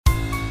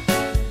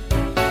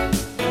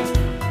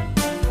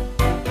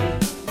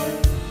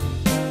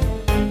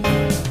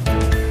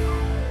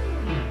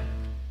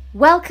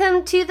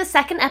Welcome to the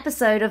second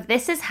episode of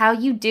This Is How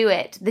You Do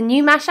It, the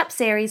new mashup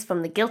series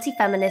from The Guilty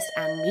Feminist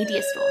and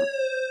Media Storm.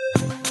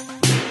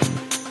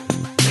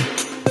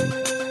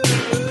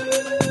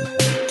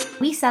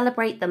 We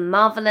celebrate the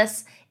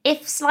marvellous,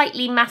 if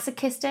slightly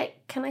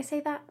masochistic, can I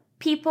say that?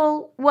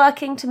 People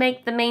working to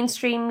make the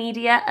mainstream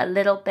media a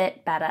little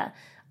bit better.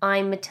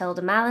 I'm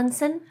Matilda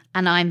Mallinson.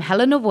 And I'm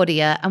Helena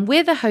Wadia, and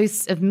we're the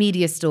hosts of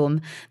Media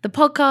Storm, the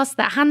podcast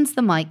that hands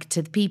the mic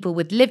to the people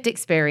with lived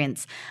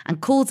experience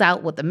and calls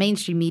out what the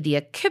mainstream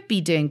media could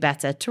be doing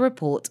better to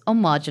report on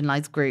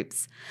marginalised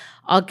groups.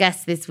 Our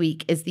guest this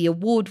week is the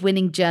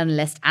award-winning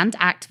journalist and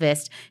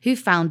activist who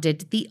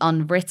founded The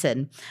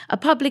Unwritten, a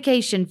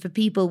publication for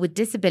people with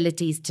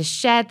disabilities to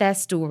share their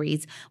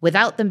stories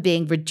without them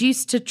being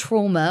reduced to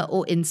trauma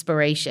or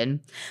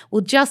inspiration.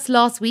 Well, just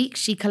last week,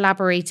 she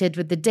collaborated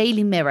with the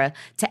Daily Mirror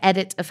to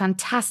edit a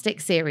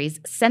fantastic series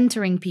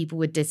centering people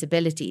with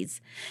disabilities.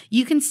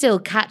 You can still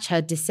catch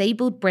her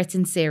Disabled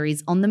Britain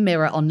series on the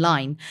Mirror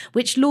Online,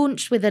 which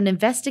launched with an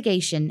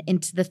investigation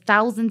into the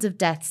thousands of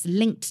deaths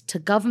linked to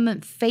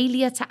government failure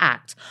to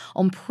act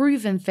on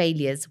proven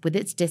failures with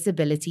its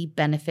disability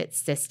benefits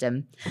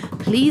system.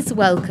 Please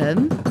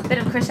welcome... Bit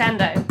of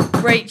crescendo.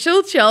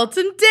 Rachel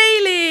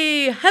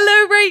Charlton-Dailey.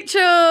 Hello,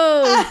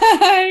 Rachel.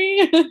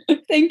 Hi.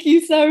 Thank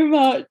you so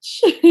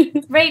much.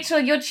 Rachel,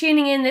 you're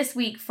tuning in this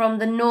week from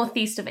the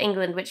northeast of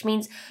England, which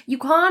means you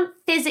can't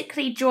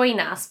physically join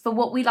us for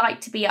what we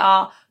like to be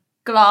our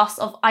glass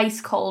of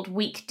ice-cold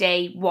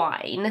weekday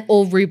wine.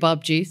 Or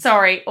rhubarb juice.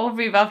 Or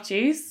rhubarb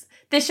juice.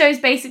 This show's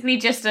basically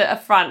just a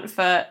front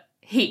for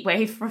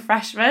heatwave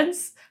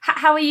refreshments.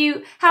 How are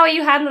you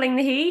handling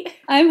the heat?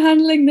 I'm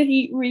handling the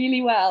heat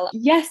really well.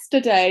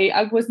 Yesterday,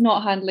 I was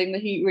not handling the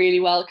heat really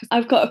well because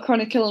I've got a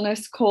chronic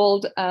illness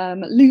called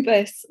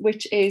lupus,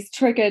 which is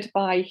triggered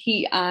by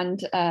heat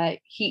and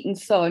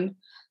sun.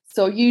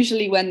 So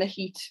usually when the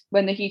heat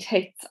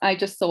hits, I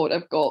just sort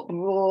of go,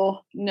 oh,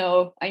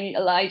 no, I need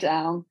to lie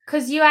down.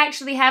 Because you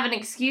actually have an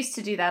excuse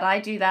to do that. I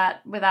do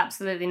that with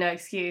absolutely no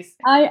excuse.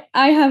 I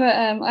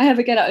have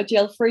a get out of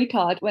jail free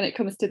card when it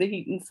comes to the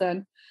heat and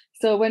sun.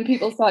 So when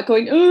people start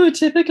going, oh,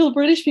 typical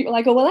British people,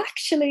 I go, well,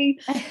 actually.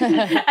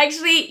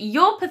 Actually,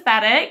 you're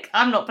pathetic.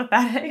 I'm not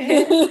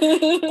pathetic.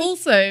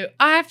 Also,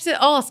 I have to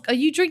ask, are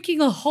you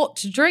drinking a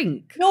hot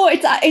drink? No,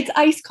 it's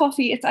iced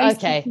coffee. It's iced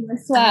coffee. I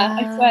swear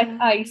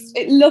it's iced.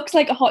 It looks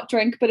like a hot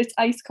drink, but it's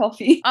iced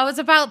coffee. I was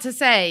about to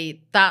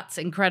say, that's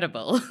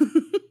incredible.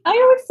 I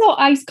always thought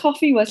iced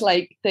coffee was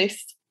like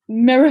this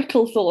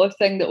miracle sort of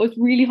thing that was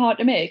really hard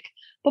to make.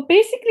 But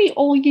basically,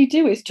 all you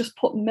do is just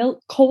put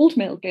cold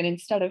milk in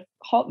instead of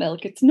hot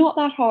milk. It's not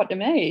that hard to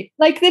make.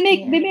 Like they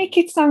make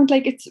it sound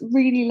like it's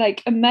really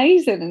like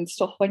amazing and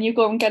stuff when you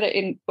go and get it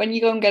in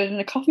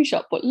a coffee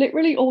shop. But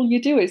literally, all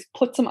you do is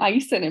put some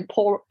ice in and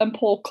pour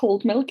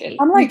cold milk in.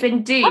 I'm like, we've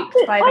been duped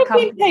by the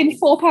company. I've been paying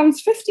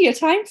 £4.50 a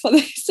time for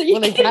this. So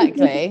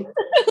exactly.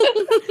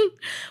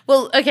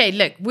 Well, okay,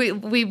 look,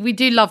 we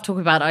do love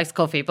talking about iced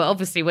coffee, but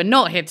obviously we're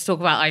not here to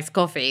talk about iced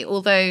coffee.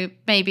 Although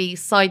maybe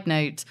side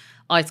note.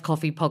 Iced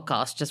Coffee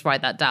podcast, just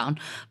write that down.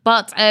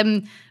 But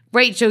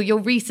Rachel, your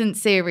recent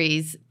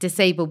series,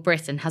 Disabled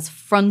Britain, has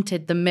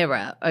fronted the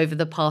Mirror over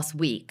the past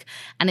week,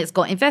 and it's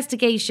got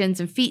investigations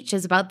and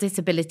features about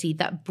disability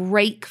that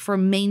break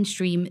from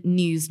mainstream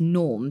news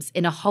norms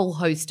in a whole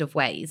host of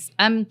ways.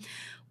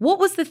 What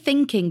was the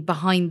thinking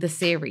behind the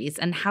series,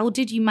 and how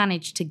did you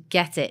manage to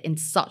get it in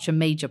such a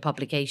major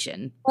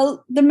publication?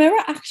 Well, the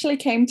Mirror actually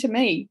came to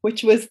me,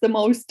 which was the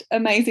most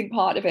amazing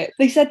part of it.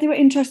 They said they were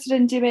interested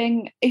in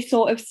doing a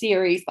sort of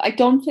series, but I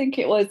don't think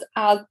it was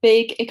as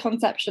big a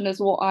conception as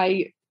what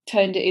I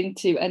turned it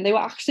into. And they were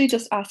actually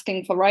just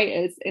asking for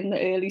writers in the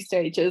early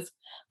stages.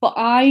 But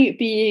I,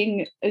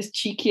 being as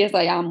cheeky as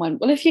I am,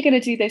 went, well, if you're going to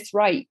do this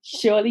right,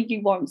 surely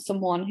you want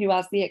someone who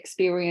has the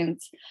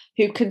experience,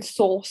 who can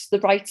source the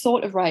right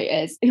sort of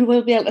writers, who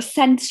will be able to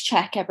sense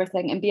check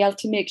everything and be able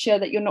to make sure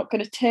that you're not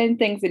going to turn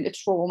things into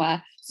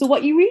trauma. So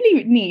what you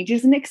really need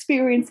is an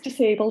experienced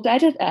disabled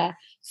editor,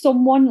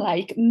 someone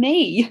like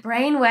me.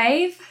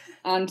 Brainwave.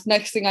 And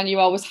next thing I knew,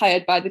 I was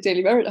hired by the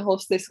Daily Mirror to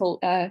host this whole...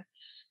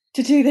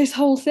 to do this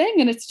whole thing,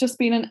 and it's just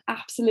been an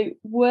absolute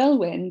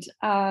whirlwind,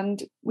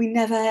 and we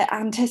never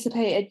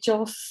anticipated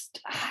just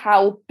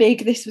how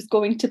big this was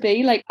going to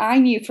be. Like, I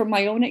knew from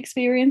my own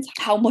experience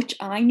how much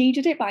I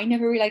needed it, but I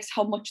never realised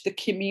how much the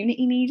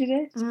community needed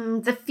it.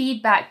 The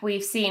feedback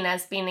we've seen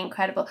has been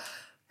incredible.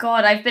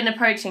 God, I've been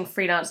approaching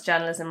freelance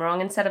journalism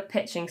wrong. Instead of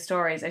pitching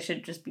stories, I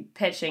should just be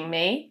pitching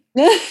me.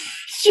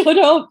 Shut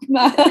up,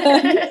 man.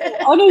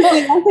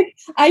 Honestly,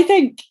 I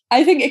think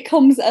it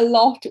comes a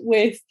lot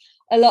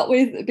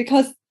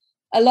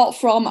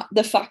from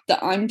the fact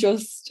that I'm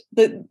just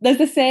there's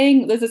a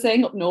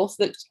saying up north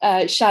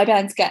that shy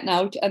bands getting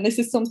out, and this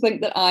is something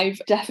that I've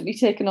definitely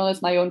taken on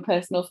as my own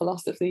personal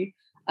philosophy.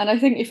 And I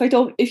think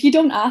if you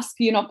don't ask,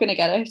 you're not going to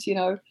get it, you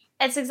know.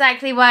 It's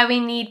exactly why we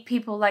need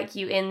people like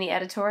you in the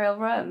editorial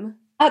room.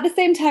 At the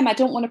same time, I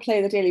don't want to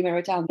play the Daily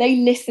Mirror down. They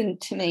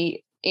listened to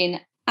me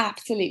in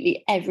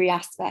absolutely every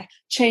aspect,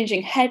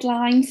 changing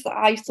headlines that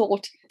I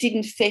thought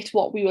didn't fit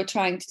what we were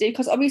trying to do,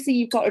 because obviously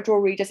you've got to draw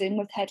readers in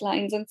with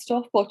headlines and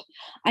stuff, but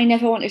I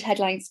never wanted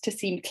headlines to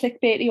seem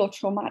clickbaity or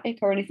traumatic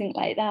or anything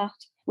like that.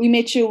 We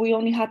made sure we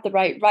only had the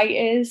right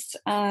writers,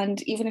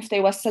 and even if they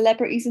were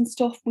celebrities and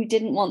stuff, we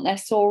didn't want their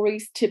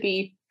stories to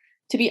be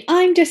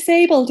I'm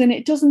disabled and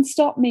it doesn't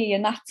stop me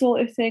and that sort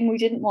of thing. We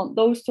didn't want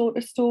those sort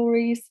of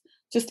stories.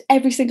 Just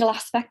every single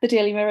aspect the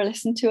Daily Mirror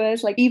listened to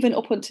us, like even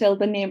up until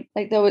the name,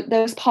 like there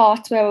was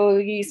parts where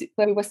we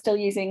were still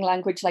using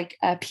language like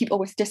people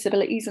with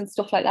disabilities and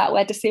stuff like that,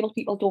 where disabled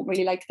people don't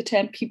really like the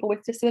term people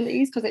with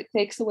disabilities because it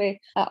takes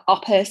away our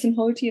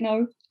personhood, you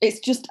know. It's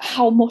just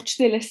how much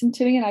they listen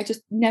to me, and I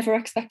just never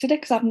expected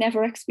it because I've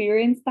never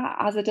experienced that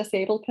as a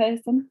disabled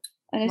person.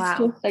 And it's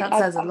wow, just like that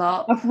says a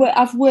lot.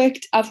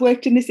 I've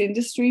worked in this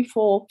industry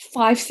for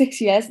 5-6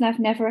 years, and I've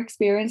never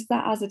experienced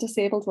that as a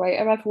disabled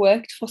writer. I've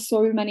worked for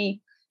so many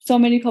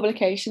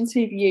publications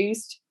who've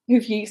used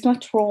my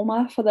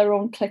trauma for their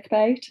own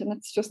clickbait, and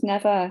it's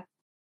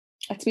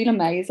been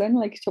amazing,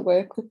 like, to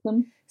work with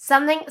them.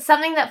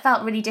 Something that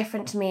felt really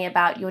different to me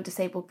about your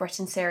Disabled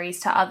Britain series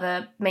to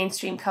other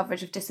mainstream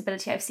coverage of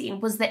disability I've seen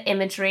was the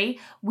imagery.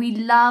 We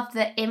loved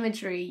the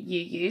imagery you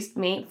used,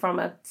 me from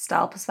a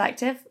style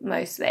perspective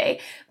mostly.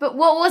 But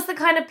what was the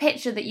kind of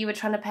picture that you were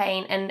trying to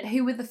paint, and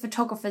who were the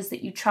photographers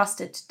that you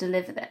trusted to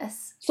deliver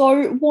this?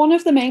 So one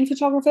of the main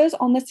photographers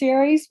on the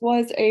series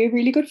was a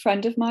really good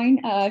friend of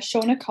mine,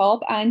 Shona Cobb,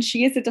 and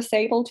she is a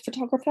disabled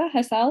photographer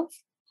herself.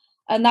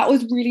 And that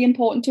was really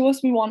important to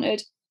us. We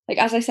wanted, like,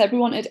 as I said, we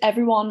wanted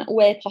everyone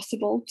where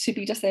possible to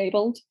be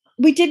disabled.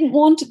 We didn't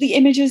want the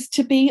images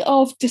to be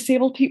of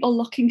disabled people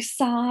looking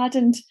sad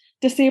and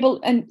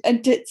disabled and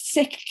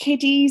sick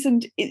kiddies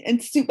and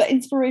super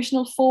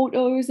inspirational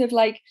photos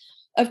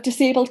of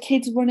disabled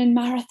kids running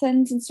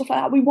marathons and stuff like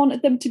that. We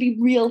wanted them to be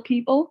real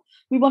people.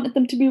 We wanted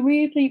them to be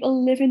real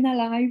people living their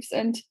lives.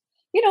 And,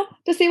 you know,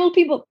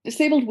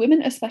 disabled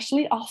women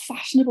especially, are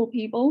fashionable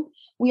people.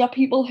 We are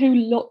people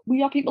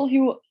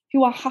who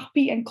are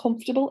happy and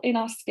comfortable in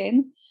our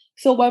skin.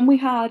 So when we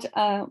had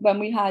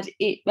Amy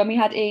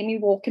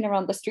walking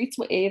around the streets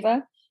with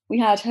Ava, we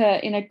had her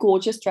in a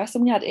gorgeous dress,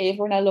 and we had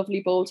Ava in a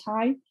lovely bow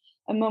tie.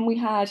 And when we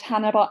had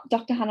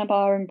Dr. Hannah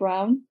Barham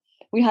Brown,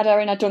 we had her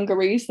in her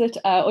dungarees that,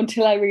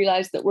 until I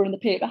realised that were in the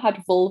paper,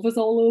 had vulvas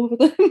all over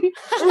them.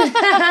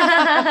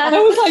 I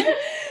was like,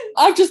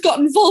 I've just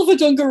gotten vulva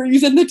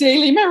dungarees in the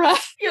Daily Mirror.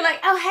 You're like,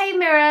 oh, hey,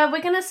 Mirror,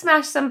 we're going to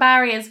smash some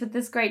barriers with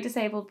this great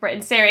Disabled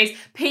Britain series.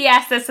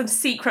 P.S. There's some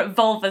secret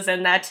vulvas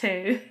in there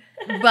too.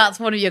 That's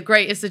one of your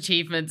greatest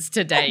achievements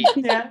to date.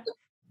 Yeah.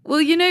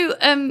 Well, you know,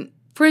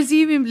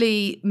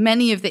 presumably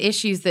many of the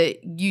issues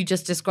that you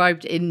just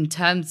described in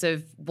terms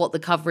of what the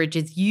coverage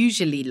is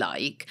usually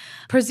like,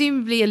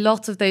 presumably a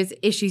lot of those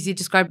issues you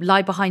described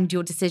lie behind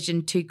your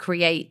decision to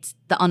create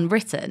The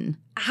Unwritten.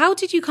 How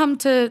did you come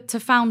to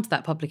found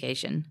that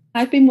publication?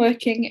 I've been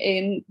working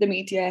in the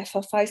media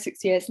for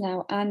 5-6 years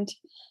now, and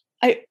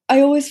I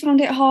always found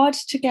it hard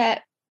to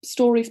get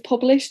stories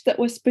published that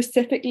were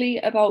specifically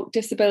about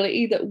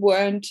disability, that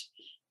weren't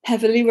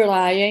heavily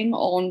relying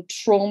on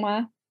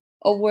trauma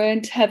or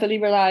weren't heavily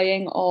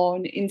relying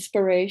on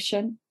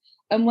inspiration.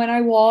 And when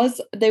I was,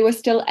 they were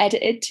still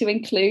edited to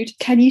include,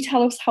 can you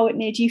tell us how it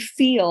made you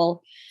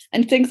feel?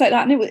 And things like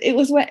that. And it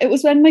was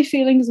when my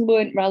feelings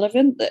weren't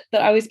relevant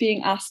that I was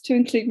being asked to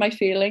include my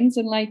feelings,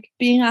 and like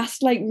being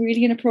asked like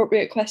really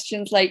inappropriate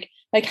questions like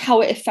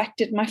how it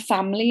affected my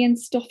family and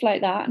stuff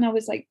like that. And I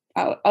was like,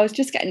 I was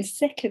just getting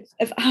sick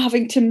of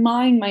having to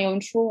mine my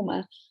own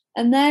trauma.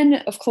 And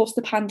then, of course,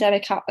 the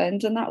pandemic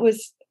happened, and that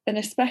was an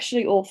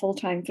especially awful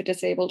time for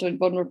disabled and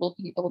vulnerable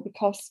people,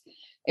 because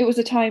it was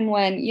a time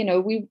when, you know,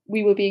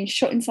 we were being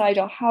shut inside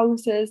our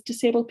houses.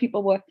 Disabled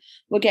people were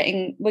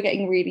getting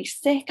really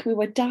sick. We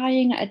were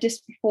dying at a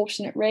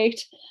disproportionate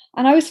rate,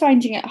 and I was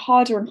finding it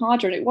harder and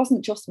harder. And it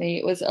wasn't just me;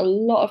 it was a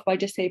lot of my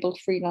disabled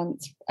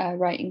freelance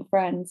writing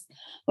friends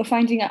were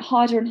finding it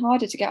harder and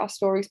harder to get our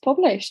stories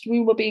published.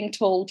 We were being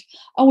told,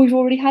 "Oh, we've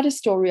already had a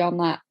story on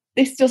that.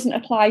 This doesn't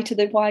apply to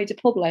the wider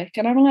public."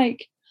 And I'm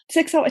like,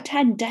 6 out of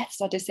 10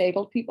 deaths are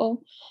disabled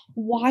people.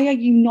 Why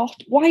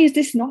is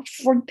this not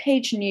front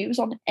page news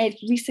on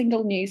every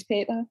single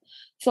newspaper?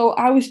 So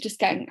I was just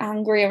getting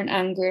angrier and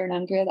angrier and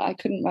angrier that I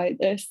couldn't write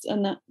this,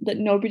 and that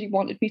nobody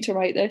wanted me to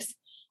write this.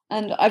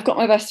 And I've got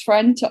my best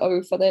friend to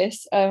owe for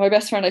this. My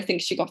best friend, I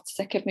think she got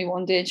sick of me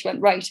one day, and she went,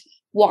 right,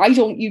 why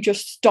don't you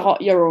just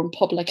start your own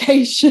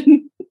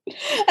publication?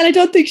 And I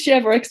don't think she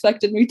ever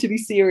expected me to be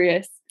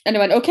serious. And I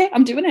went, okay,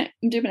 I'm doing it.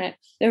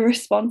 The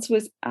response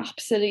was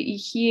absolutely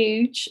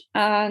huge.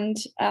 And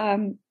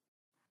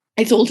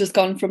it's all just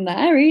gone from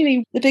there,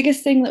 really. The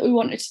biggest thing that we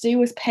wanted to do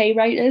was pay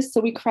writers.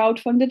 So we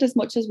crowdfunded as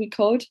much as we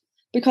could,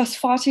 because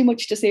far too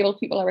much disabled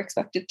people are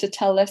expected to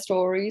tell their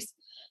stories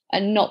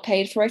and not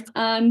paid for it.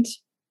 And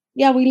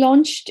yeah, we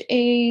launched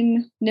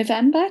in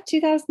November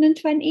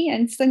 2020.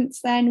 And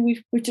since then,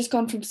 we've just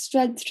gone from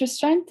strength to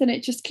strength, and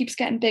it just keeps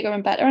getting bigger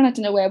and better. And I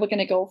don't know where we're going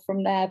to go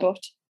from there, but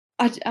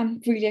I'm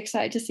really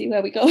excited to see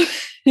where we go.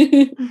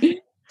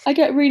 I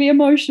get really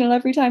emotional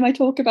every time I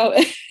talk about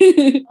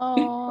it.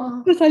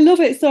 Oh, Because I love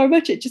it so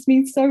much. It just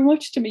means so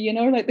much to me,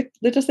 like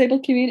the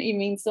disabled community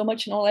means so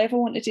much, and all I ever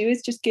want to do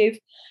is just give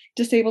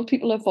disabled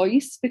people a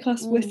voice,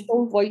 because we're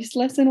so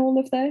voiceless in all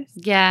of this.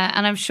 Yeah,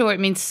 and I'm sure it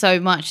means so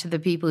much to the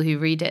people who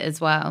read it as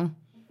well.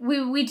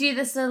 we do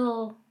this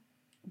little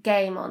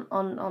game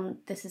on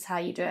this is how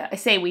you do it. I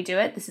say we do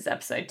it. This is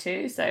episode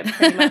 2, so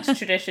pretty much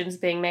traditions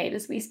being made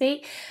as we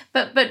speak.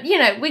 But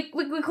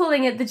we're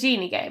calling it the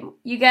genie game.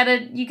 You get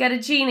a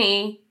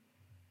genie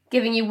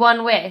giving you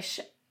one wish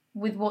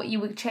with what you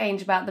would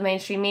change about the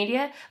mainstream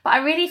media. But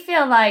I really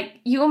feel like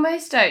you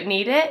almost don't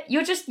need it.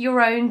 You're just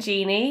your own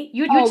genie.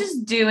 You're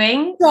just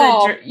doing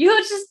whatever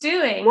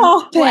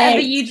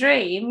you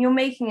dream. You're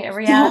making it a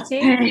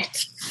reality.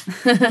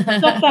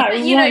 Stop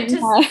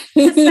that,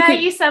 to spare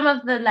you some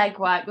of the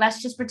legwork,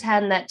 let's just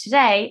pretend that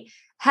today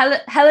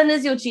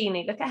Helena's your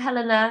genie. Look at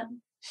Helena.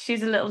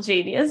 She's a little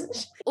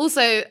genius.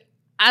 Also,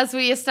 as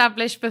we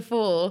established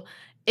before,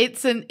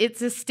 it's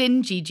a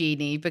stingy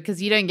genie,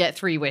 because you don't get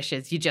 3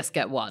 wishes, you just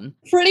get 1.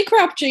 Pretty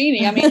crap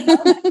genie. I mean,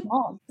 come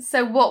on.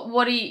 So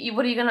what are you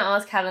going to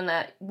ask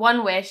Helena?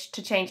 One wish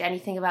to change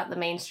anything about the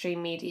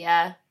mainstream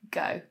media.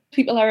 Go.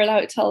 People are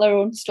allowed to tell their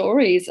own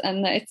stories,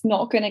 and that it's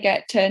not going to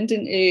get turned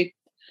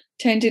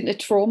into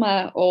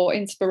trauma or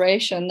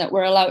inspiration, that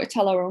we're allowed to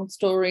tell our own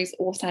stories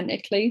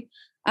authentically.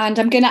 And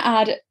I'm going to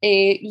add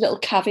a little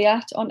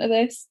caveat onto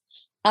this,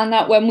 and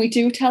that when we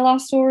do tell our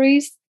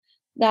stories,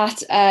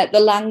 that the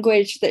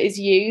language that is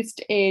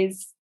used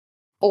is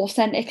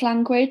authentic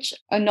language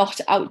and not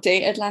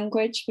outdated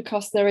language,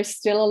 because there is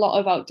still a lot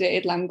of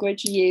outdated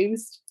language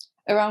used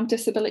around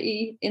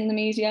disability in the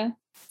media.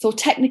 So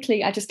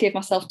technically, I just gave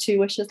myself 2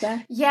 wishes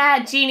there.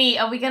 Yeah, Jeannie,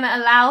 are we going to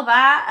allow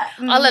that?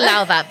 I'll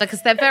allow that,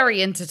 because they're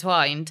very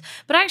intertwined.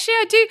 But actually,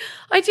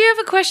 I do have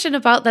a question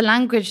about the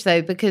language,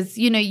 though, because,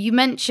 you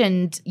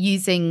mentioned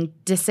using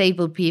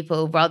disabled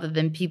people rather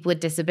than people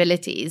with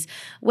disabilities.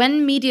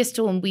 When Media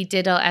Storm, we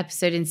did our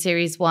episode in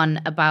series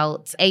 1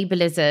 about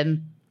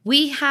ableism,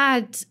 we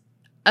had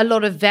a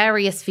lot of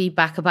various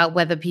feedback about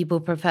whether people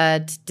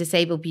preferred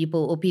disabled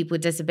people or people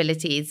with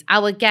disabilities.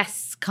 Our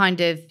guests kind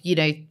of,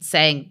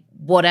 saying,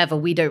 whatever,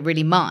 we don't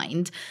really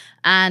mind.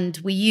 And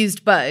we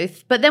used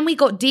both. But then we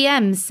got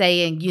DMs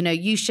saying,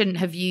 you shouldn't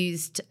have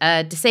used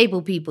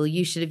disabled people.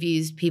 You should have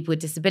used people with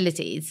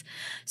disabilities.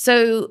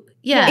 So,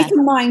 yeah. It's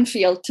a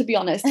minefield, to be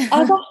honest.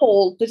 As a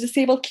whole, the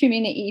disabled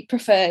community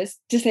prefers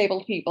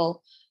disabled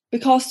people,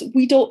 because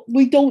we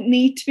don't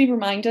need to be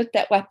reminded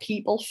that we're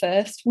people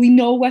first. We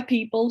know we're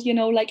people,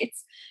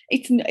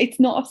 it's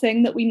not a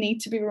thing that we need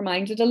to be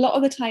reminded. A lot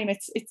of the time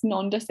it's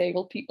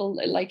non-disabled people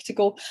that like to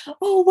go,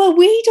 oh, well,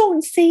 we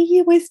don't see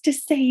you as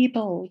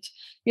disabled.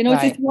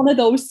 Right. It's one of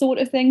those sort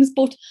of things.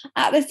 But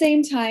at the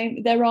same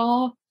time, there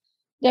are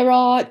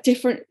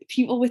different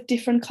people with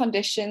different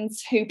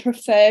conditions who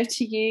prefer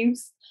to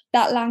use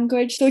that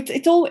language. So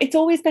it's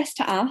always best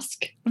to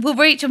ask. Well,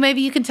 Rachel,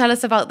 maybe you can tell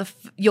us about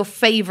your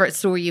favourite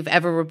story you've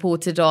ever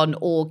reported on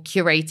or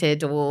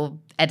curated or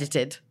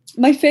edited.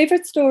 My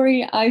favourite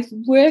story I've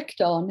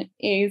worked on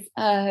is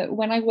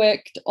when I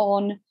worked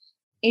on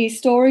a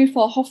story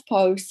for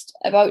HuffPost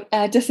about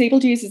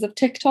disabled users of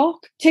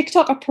TikTok.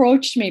 TikTok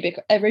approached me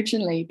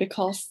originally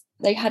because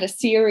they had a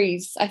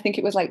series, I think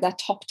it was like their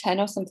top 10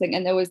 or something,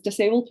 and there was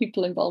disabled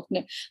people involved in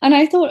it. And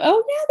I thought,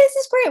 oh yeah, this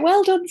is great.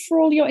 Well done for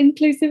all your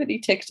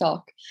inclusivity,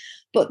 TikTok.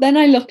 But then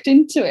I looked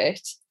into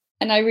it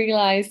and I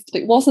realized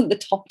it wasn't the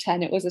top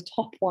 10, it was a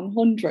top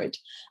 100.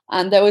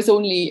 And there was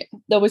only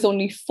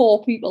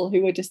 4 people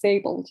who were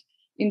disabled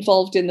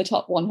involved in the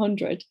top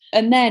 100.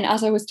 And then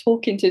as I was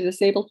talking to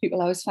disabled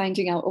people, I was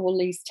finding out all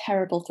these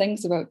terrible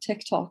things about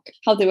TikTok,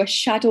 how they were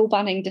shadow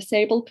banning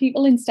disabled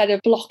people instead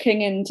of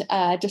blocking and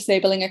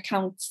disabling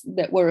accounts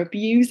that were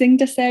abusing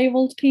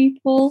disabled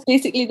people.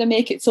 Basically, they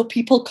make it so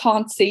people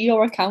can't see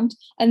your account,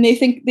 and they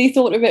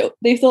thought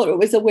it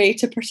was a way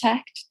to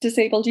protect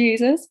disabled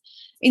users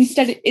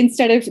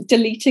instead of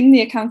deleting the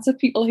accounts of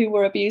people who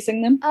were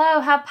abusing them. Oh,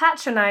 how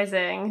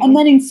patronizing. And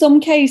then in some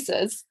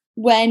cases,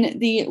 when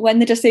the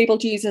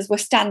disabled users were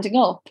standing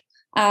up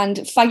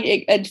and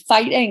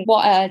fighting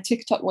what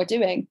TikTok were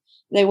doing,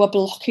 they were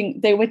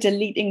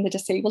deleting the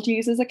disabled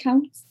users'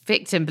 accounts.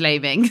 Victim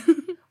blaming.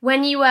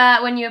 When you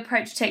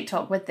approached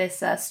TikTok with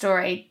this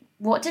story,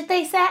 what did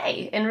they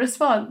say in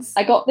response?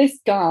 I got this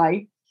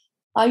guy.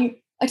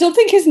 I don't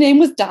think his name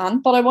was Dan,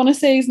 but I want to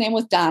say his name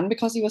was Dan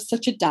because he was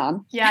such a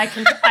Dan. Yeah,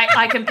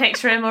 I can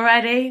picture him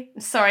already.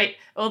 Sorry,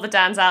 all the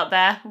Dans out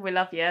there, we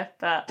love you.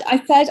 But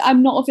I said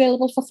I'm not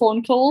available for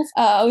phone calls.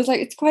 I was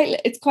like, it's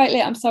quite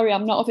late. I'm sorry,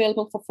 I'm not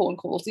available for phone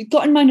calls. He'd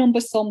gotten my number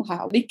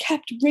somehow. They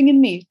kept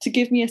ringing me to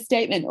give me a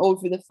statement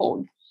over the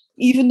phone,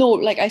 even though,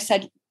 like I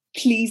said,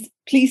 please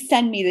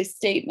send me this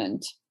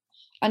statement.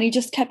 And he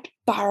just kept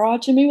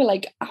barraging me with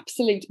like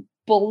absolute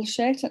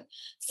bullshit,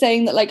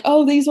 saying that like,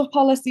 oh, these were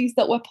policies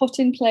that were put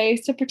in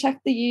place to protect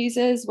the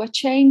users. We're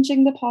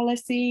changing the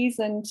policies,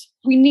 and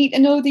we need to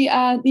know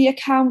the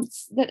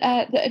accounts that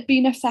had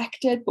been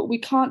affected, but we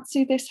can't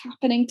see this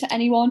happening to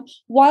anyone.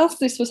 Whilst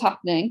this was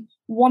happening,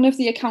 one of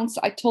the accounts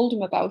that I told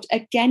him about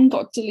again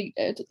got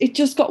deleted. It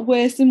just got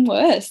worse and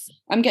worse.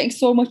 I'm getting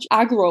so much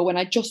aggro when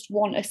I just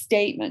want a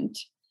statement.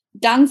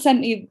 Dan sent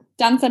me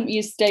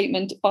a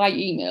statement by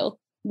email,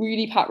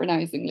 really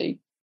patronisingly,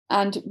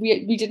 and we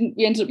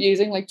ended up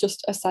using like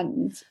just a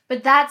sentence.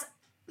 But that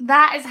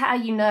is how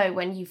you know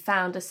when you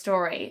found a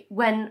story.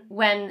 When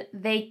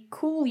they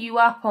call you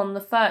up on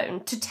the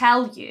phone to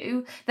tell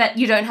you that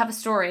you don't have a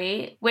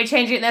story, we're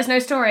changing it, there's no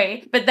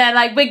story, but they're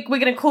like, we're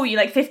going to call you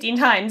like 15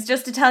 times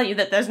just to tell you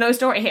that there's no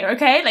story here,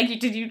 okay? Like,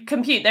 did you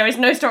compute? There is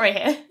no story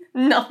here.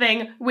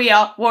 Nothing we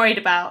are worried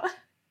about.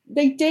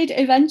 They did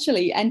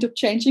eventually end up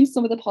changing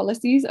some of the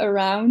policies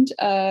around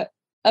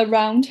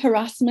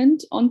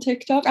harassment on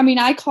TikTok. I mean,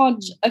 I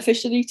can't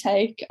officially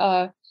take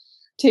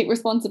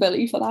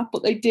responsibility for that,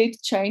 but they did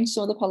change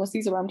some of the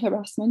policies around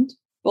harassment.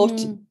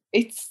 But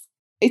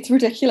it's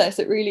ridiculous,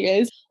 it really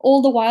is.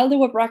 All the while they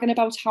were bragging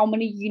about how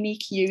many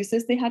unique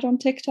users they had on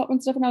TikTok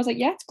and stuff, and I was like,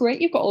 yeah, it's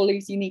great you've got all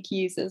these unique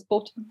users,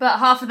 but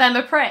half of them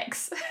are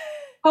pricks.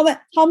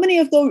 how many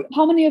of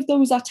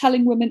those are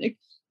telling women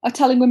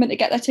to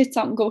get their tits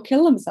out and go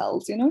kill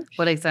themselves, you know?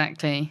 Well,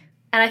 exactly.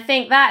 And I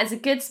think that is a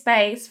good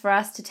space for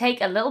us to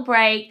take a little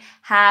break,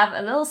 have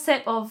a little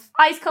sip of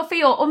iced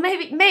coffee or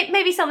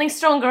maybe something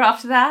stronger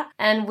after that.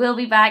 And we'll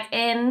be back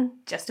in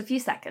just a few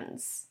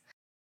seconds.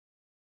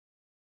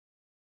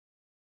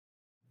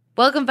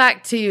 Welcome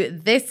back to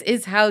This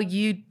Is How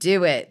You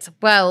Do It.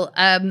 Well,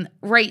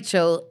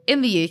 Rachel,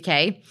 in the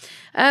UK,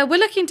 we're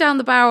looking down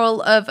the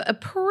barrel of a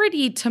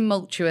pretty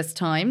tumultuous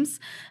times.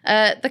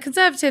 The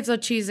Conservatives are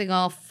choosing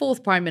our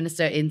fourth Prime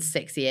Minister in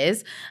 6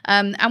 years,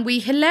 and we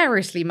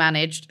hilariously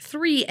managed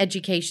 3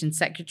 education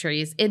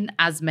secretaries in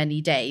as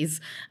many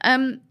days.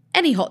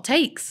 Any hot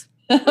takes?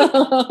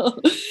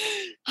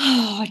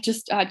 I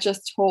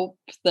just hope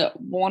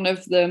that one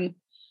of them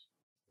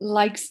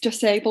likes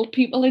disabled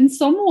people in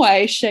some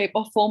way, shape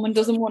or form and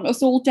doesn't want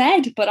us all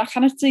dead, but I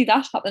cannot see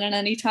that happening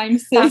anytime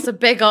soon. That's a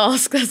big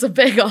ask. It's a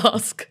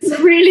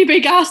really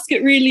big ask,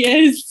 it really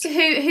is. Who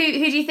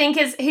do you think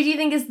is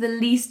the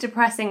least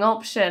depressing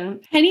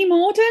option? Penny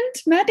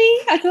Mordaunt, maybe?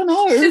 I don't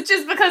know.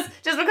 just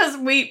because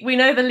we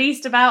know the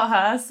least about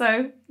her,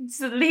 so it's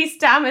the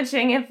least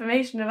damaging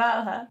information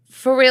about her.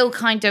 For real,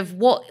 kind of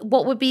what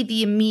would be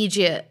the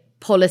immediate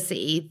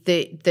policy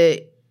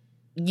that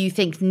you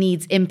think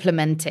needs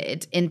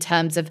implemented in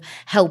terms of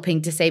helping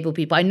disabled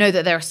people? I know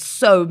that there are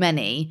so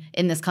many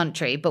in this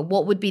country, but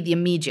what would be the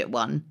immediate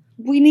one?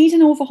 We need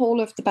an overhaul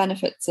of the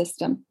benefit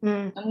system.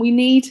 And we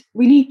need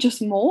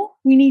just more.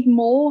 We need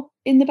more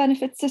in the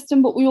benefit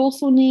system, but we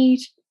also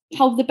need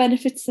how the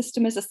benefit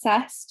system is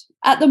assessed.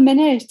 At the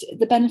minute,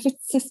 the benefit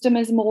system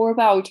is more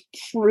about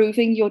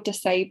proving you're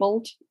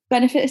disabled.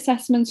 Benefit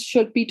assessments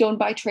should be done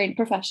by trained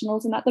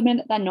professionals, and at the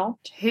minute they're not.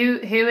 Who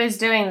is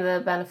doing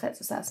the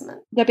benefits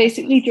assessment? They're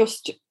basically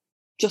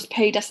just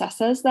paid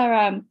assessors.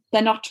 They're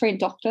not trained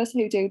doctors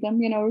who do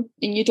them, you know,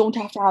 and you don't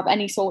have to have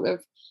any sort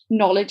of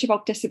knowledge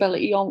about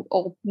disability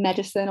or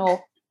medicine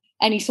or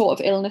any sort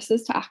of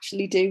illnesses to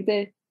actually do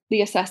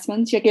the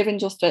assessments. You're given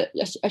just a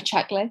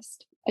checklist.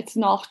 It's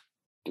not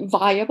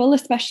viable,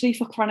 especially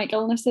for chronic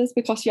illnesses,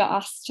 because you're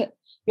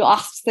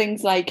asked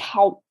things like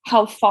how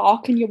far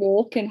can you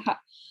walk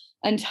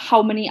and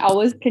how many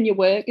hours can you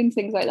work and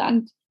things like that.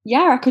 And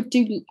yeah,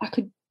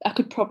 I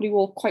could probably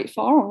walk quite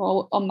far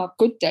on my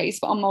good days,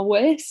 but on my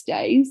worst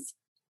days,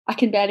 I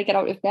can barely get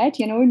out of bed,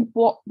 you know. And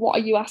what are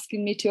you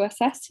asking me to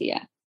assess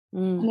here?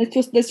 And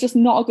there's just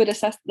not a good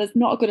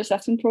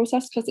assessment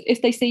process, because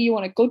if they see you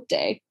on a good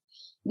day,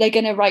 they're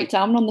going to write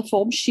down on the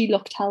form, she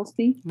looked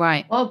healthy.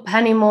 Right. Well,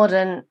 Penny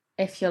Mordaunt,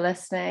 if you're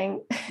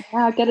listening.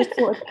 Yeah, get it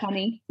sorted,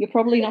 Penny. You're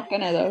probably not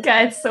going to, though.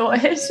 Get it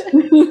sorted.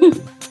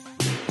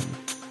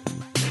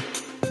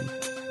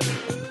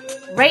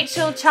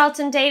 Rachel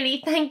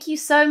Charlton-Dailey, thank you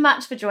so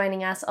much for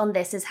joining us on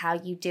This Is How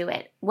You Do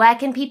It. Where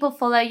can people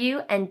follow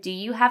you, and do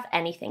you have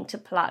anything to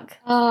plug?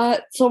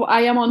 So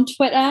I am on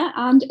Twitter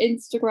and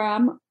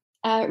Instagram,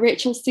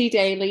 Rachel C.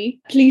 Dailey.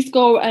 Please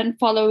go and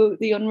follow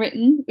The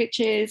Unwritten, which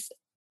is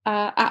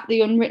at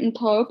The Unwritten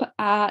Pub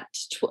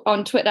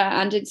on Twitter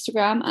and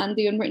Instagram, and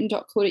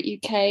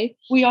theunwritten.co.uk.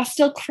 We are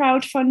still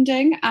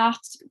crowdfunding at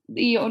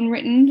The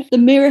Unwritten. The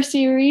Mirror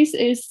series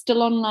is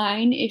still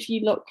online if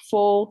you look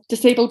for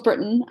Disabled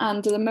Britain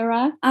and The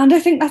Mirror. And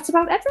I think that's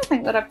about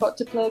everything that I've got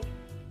to plug.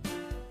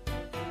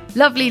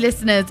 Lovely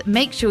listeners,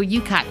 make sure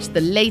you catch the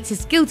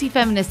latest Guilty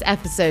Feminist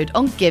episode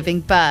on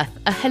giving birth,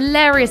 a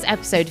hilarious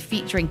episode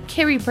featuring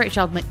Kiri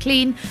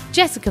Pritchard-McLean,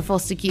 Jessica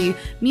Foster-Q,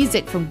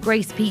 music from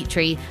Grace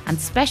Petrie, and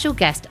special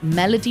guest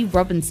Melody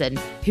Robinson,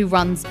 who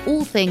runs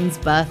all things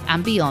birth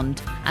and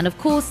beyond. And of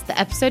course, the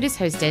episode is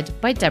hosted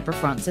by Deborah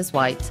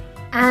Francis-White.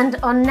 And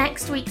on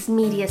next week's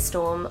Media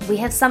Storm, we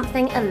have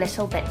something a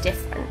little bit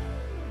different.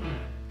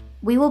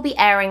 We will be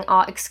airing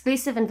our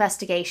exclusive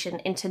investigation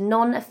into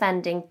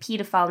non-offending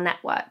paedophile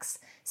networks,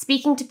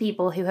 speaking to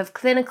people who have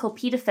clinical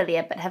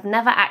paedophilia but have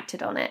never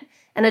acted on it,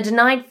 and are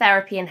denied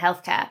therapy and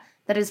healthcare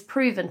that is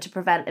proven to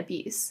prevent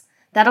abuse.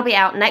 That'll be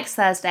out next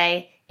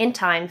Thursday, in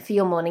time for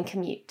your morning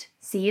commute.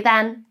 See you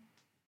then.